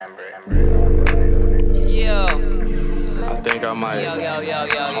think I might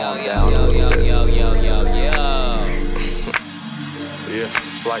calm down a little bit. Yeah,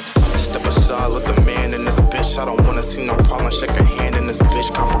 like, step aside, let the man in this bitch. I don't wanna see no problem, shake a hand in this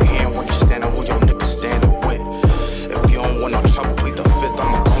bitch, comprehend.